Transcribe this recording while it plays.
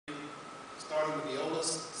starting with the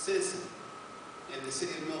oldest citizen in the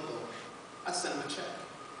city of Millville, I sent him a check.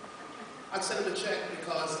 I sent him a check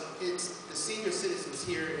because it's the senior citizens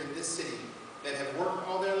here in this city that have worked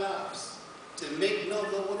all their lives to make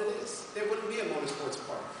Millville what it is. There wouldn't be a motorsports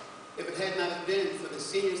park if it had not been for the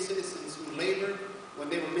senior citizens who labored when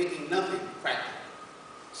they were making nothing practical.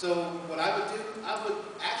 So what I would do, I would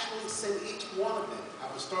actually send each one of them.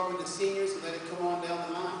 I would start with the seniors and let it come on down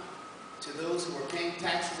the line to those who are paying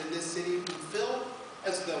taxes in this city who feel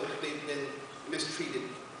as though they've been mistreated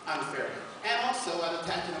unfairly. And also, I'd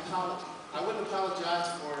attach an apology. I wouldn't apologize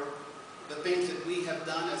for the things that we have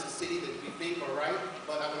done as a city that we think are right,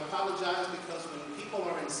 but I would apologize because when people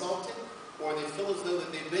are insulted or they feel as though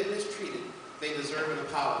that they've been mistreated, they deserve an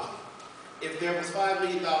apology. If there was $5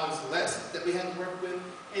 million less that we had to work with,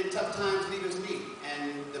 in tough times leaders lead,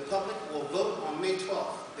 and the public will vote on May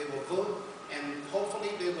 12th. They will vote, and hopefully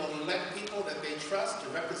they will elect people that they trust to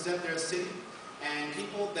represent their city, and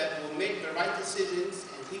people that will make the right decisions,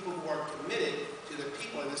 and people who are committed to the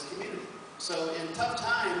people in this community. So in tough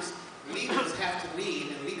times,